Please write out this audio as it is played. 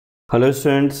Hello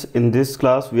students, in this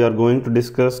class we are going to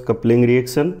discuss coupling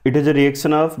reaction. It is a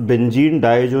reaction of benzene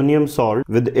diazonium salt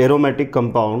with aromatic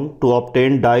compound to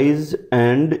obtain dyes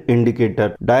and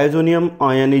indicator. Diazonium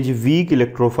ion is weak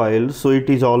electrophile, so it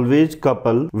is always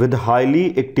coupled with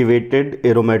highly activated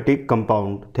aromatic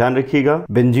compound. ध्यान रखिएगा,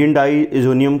 benzene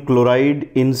diazonium chloride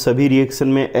in सभी reaction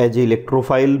में as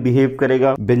electrophile behave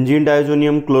करेगा। Benzene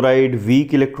diazonium chloride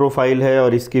week electrophile है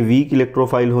और इसके week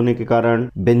electrophile होने के कारण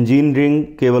बेंजीन रिंग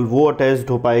केवल वो अटैच्ड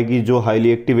हो पाएगी जो हाईली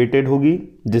एक्टिवेटेड होगी,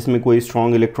 जिसमें कोई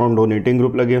स्ट्रॉन्ग इलेक्ट्रॉन डोनेटिंग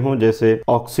ग्रुप लगे हों, जैसे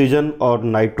ऑक्सीजन और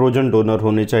नाइट्रोजन डोनर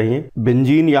होने चाहिए।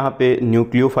 बेंजीन यहाँ पे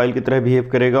न्यूक्लियोफाइल की तरह बिहेव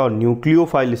करेगा और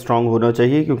न्यूक्लियोफाइल स्ट्रॉन्ग होना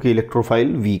चाहिए क्योंकि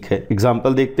इलेक्ट्रोफाइल वीक है।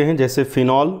 एग्जांपल देखते हैं, जैसे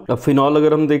फिनॉल। अब फिनॉल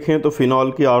अगर हम देखें तो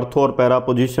फिनॉल की आर्थो और पैरा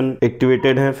पोजीशन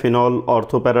एक्टिवेटेड है। फिनॉल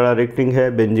ऑर्थो पैरा डायरेक्टिंग है।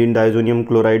 Benzene diazonium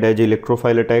chloride as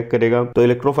electrophile attack करेगा तो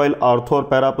इलेक्ट्रोफाइल आर्थो और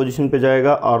पैरा पोजीशन पे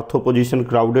जाएगा। आर्थो पोजीशन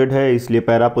क्राउडेड है इसलिए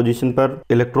पैरा पोजीशन पर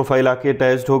इलेक्ट्रोफाइल आके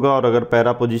अटैच्ड होगा, और अगर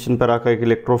पैरा पोजीशन पर आकर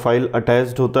इलेक्ट्रोफाइल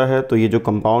अटैच्ड होता है तो ये जो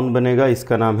कंपाउंड बनेगा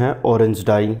इसका नाम है ऑरेंज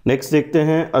डाई। नेक्स्ट देखते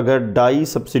हैं, अगर डाई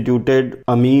सब्स्टिट्यूटेड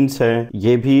अमीन्स हैं,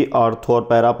 ये भी आर्थो और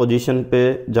पैरा पोजीशन पे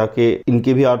जाके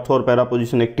इनकी भी आर्थो और पैरा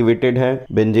पोजीशन एक्टिवेटेड है।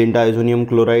 Benzene diazonium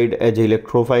chloride as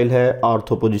electrophile है,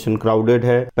 आर्थो पोजीशन क्राउडेड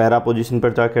है, पैरा पोजीशन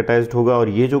पर जाके अटैच्ड होगा और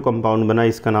ये जो कंपाउंड बना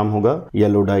इसका नाम होगा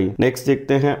येलो डाई। नेक्स्ट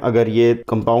देखते हैं, अगर ये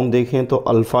कंपाउंड देखें तो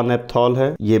अल्फा नेप्थॉल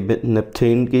है, ये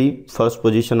नेप्थेन की फर्स्ट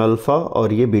पोजीशन अल्फा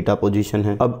और ये बीटा पोजीशन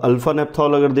है। अब अल्फा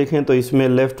नेप्थॉल अगर देखें तो इसमें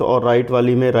लेफ्ट और राइट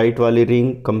वाली में राइट वाली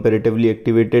रिंग कंपैरेटिवली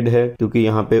एक्टिवेटेड है क्योंकि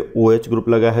यहाँ पे OH ग्रुप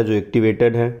लगा है जो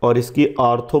एक्टिवेटेड है, और इसकी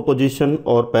आर्थो पोजीशन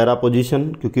और पैरा पोजीशन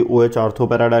क्योंकि OH आर्थो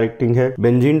पैरा डायरेक्टिंग है।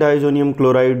 बेंजीन डाइजोनियम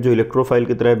क्लोराइड जो इलेक्ट्रोफाइल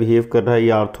की तरह बिहेव कर रहा है, ये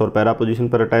आर्थो और पैरा पोजीशन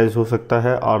पर अटैच हो सकता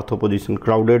है। आर्थो पोजीशन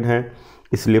क्राउडेड है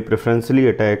इसलिए प्रेफरेंसली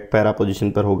अटैक पैरा पोजीशन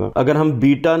पर होगा। अगर हम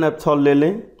बीटा नेप्थॉल ले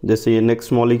लें, जैसे ये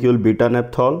नेक्स्ट मॉलिक्यूल बीटा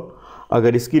नेप्थॉल,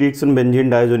 अगर इसकी रिएक्शन बेंजीन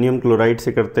डाइजोनियम क्लोराइड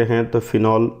से करते हैं तो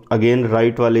फिनॉल अगेन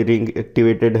राइट वाली रिंग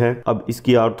एक्टिवेटेड है। अब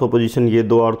इसकी आर्थो पोजीशन, ये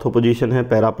दो आर्थो पोजीशन है,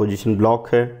 पैरा पोजीशन ब्लॉक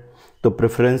है, तो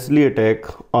प्रेफरेंसली अटैक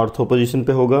आर्थो पोजीशन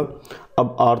पे होगा।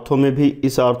 अब आर्थो में भी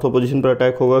इस आर्थो पोजीशन पर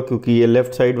अटैक होगा क्योंकि ये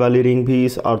लेफ्ट साइड वाली रिंग भी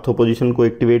इस आर्थो पोजीशन को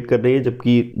एक्टिवेट कर रही है,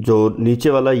 जबकि जो नीचे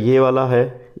वाला ये वाला है,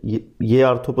 ये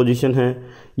आर्थो पोजीशन है,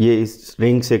 ये इस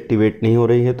रिंग से एक्टिवेट नहीं हो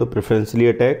रही है, तो प्रेफरेंसली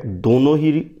अटैक दोनों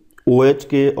ही OH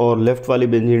के और लेफ्ट वाली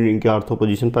बेंजीन रिंग के आर्थो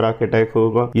पोजीशन पर आके अटैक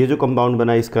होगा। ये जो कंपाउंड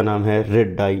बना इसका नाम है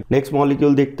रेड डाई। नेक्स्ट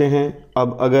मॉलिक्यूल देखते हैं।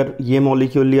 अब अगर ये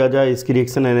मॉलिक्यूल लिया जाए, इसकी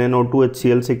रिएक्शन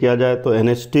NaNO2HCl से किया जाए तो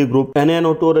NH3 ग्रुप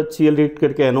NaNO2 और HCl रिएक्ट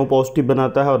करके NO पॉजिटिव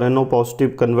बनाता है और NO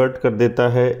पॉजिटिव कन्वर्ट कर देता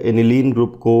है एनिलीन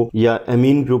ग्रुप को या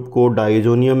एमीन ग्रुप को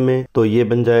डाइजोनियम में, तो ये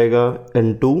बन जाएगा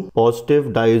N2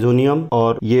 पॉजिटिव डाइजोनियम।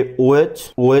 और ये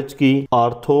OH की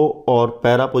आर्थो और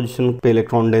पैरा पोजिशन पे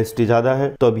इलेक्ट्रॉन डेंसिटी ज्यादा है,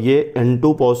 तो अब ये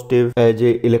N2 positive as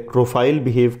a electrophile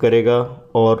behave करेगा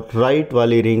और राइट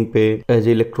वाली रिंग पे एज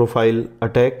इलेक्ट्रोफाइल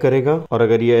अटैक करेगा। और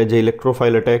अगर ये एज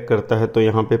इलेक्ट्रोफाइल अटैक करता है तो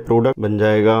यहाँ पे प्रोडक्ट बन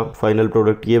जाएगा, फाइनल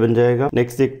प्रोडक्ट ये बन जाएगा।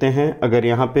 नेक्स्ट देखते हैं, अगर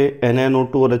यहाँ पे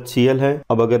NaNO2 और HCl है,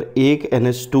 अब अगर एक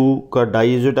NH2 का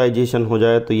डाइजोटाइजेशन हो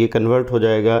जाए तो ये कन्वर्ट हो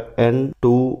जाएगा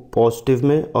N2 पॉजिटिव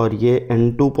में, और ये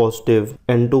N2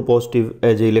 positive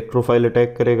as electrophile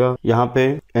attack करेगा। यहाँ पे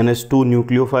NH2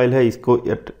 न्यूक्लियोफाइल है,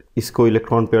 इसको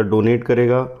इलेक्ट्रॉन पेयर डोनेट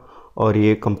करेगा और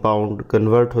ये कंपाउंड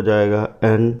कन्वर्ट हो जाएगा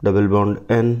N डबल बॉन्ड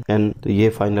N, तो ये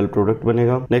फाइनल प्रोडक्ट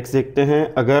बनेगा। नेक्स्ट देखते हैं,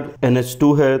 अगर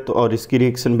NH2 है तो और इसकी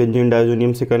रिएक्शन बेंजीन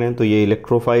डाइजोनियम से करें तो ये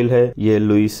इलेक्ट्रोफाइल है, ये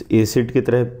लुईस एसिड की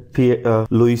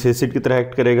तरह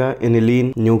एक्ट करेगा।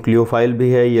 एनिलीन न्यूक्लियोफाइल भी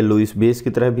है, ये लुईस बेस की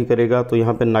तरह भी करेगा, तो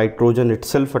यहाँ पे नाइट्रोजन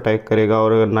इटसेल्फ अटैक करेगा,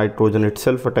 और अगर नाइट्रोजन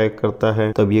इटसेल्फ अटैक करता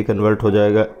है तब ये कन्वर्ट हो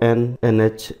जाएगा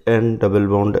NH N double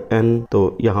bond N,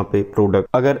 तो यहाँ पे प्रोडक्ट।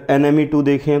 अगर NMe2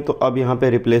 देखें तो अब यहाँ पे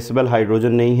रिप्लेसेबल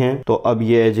हाइड्रोजन नहीं है, तो अब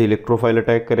ये एज इलेक्ट्रोफाइल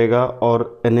अटैक करेगा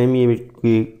और NMe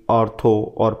की आर्थो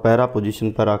और पैरा पोजीशन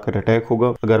पर आकर अटैक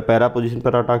होगा। अगर पैरा पोजीशन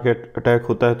पर अटैक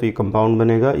होता है तो ये कंपाउंड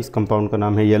बनेगा, इस कंपाउंड का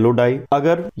नाम है येलो डाई।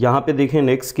 अगर यहाँ पे देखें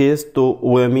नेक्स्ट केस तो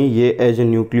OMe ये एज ए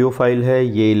न्यूक्लियोफाइल है,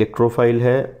 ये इलेक्ट्रोफाइल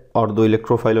है, और दो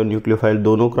इलेक्ट्रोफाइल और न्यूक्लियोफाइल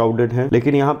दोनों क्राउडेड हैं,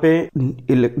 लेकिन यहाँ पे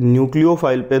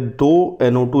न्यूक्लियोफाइल पे दो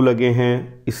NO2 लगे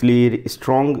हैं इसलिए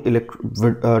स्ट्रॉन्ग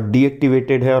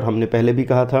डीएक्टिवेटेड है। और हमने पहले भी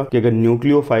कहा था कि अगर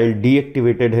न्यूक्लियोफाइल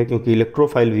डीएक्टिवेटेड है क्योंकि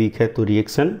इलेक्ट्रोफाइल वीक है तो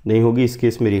रिएक्शन नहीं होगी, इस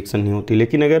केस में रिएक्शन नहीं होती।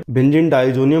 लेकिन अगर बेंजीन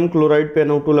डाइजोनियम क्लोराइड पे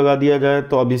NO2 लगा दिया जाए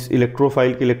तो अब इस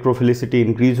इलेक्ट्रोफाइल की इलेक्ट्रोफिलिसिटी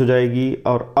इंक्रीज हो जाएगी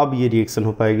और अब ये रिएक्शन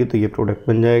हो पाएगी, तो ये प्रोडक्ट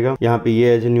बन जाएगा। यहाँ पे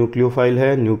ये एज ए न्यूक्लियोफाइल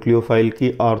है, न्यूक्लियोफाइल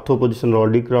की आर्थो पोजिशन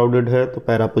ऑलरेडी क्राउडेड है तो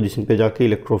पैरा पोजीशन पे जाके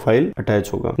इलेक्ट्रोफाइल अटैच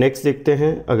होगा। नेक्स्ट देखते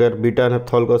हैं, अगर बीटा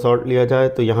नेप्थॉल का सॉल्ट लिया जाए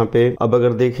तो यहाँ पे अब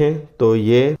अगर देखें तो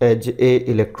ये एज ए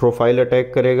इलेक्ट्रोफाइल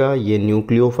अटैक करेगा, ये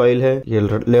न्यूक्लियोफाइल है, ये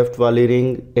लेफ्ट वाली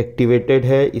रिंग एक्टिवेटेड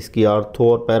है, इसकी आर्थो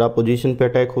और पैरा पोजीशन पे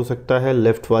अटैक हो सकता है।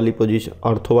 लेफ्ट वाली पोजीशन,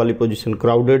 आर्थो वाली पोजीशन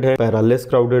क्राउडेड है, पैरा लेस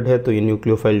क्राउडेड है, तो ये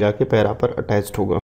न्यूक्लियोफाइल जाके पैरा पर अटैच्ड होगा।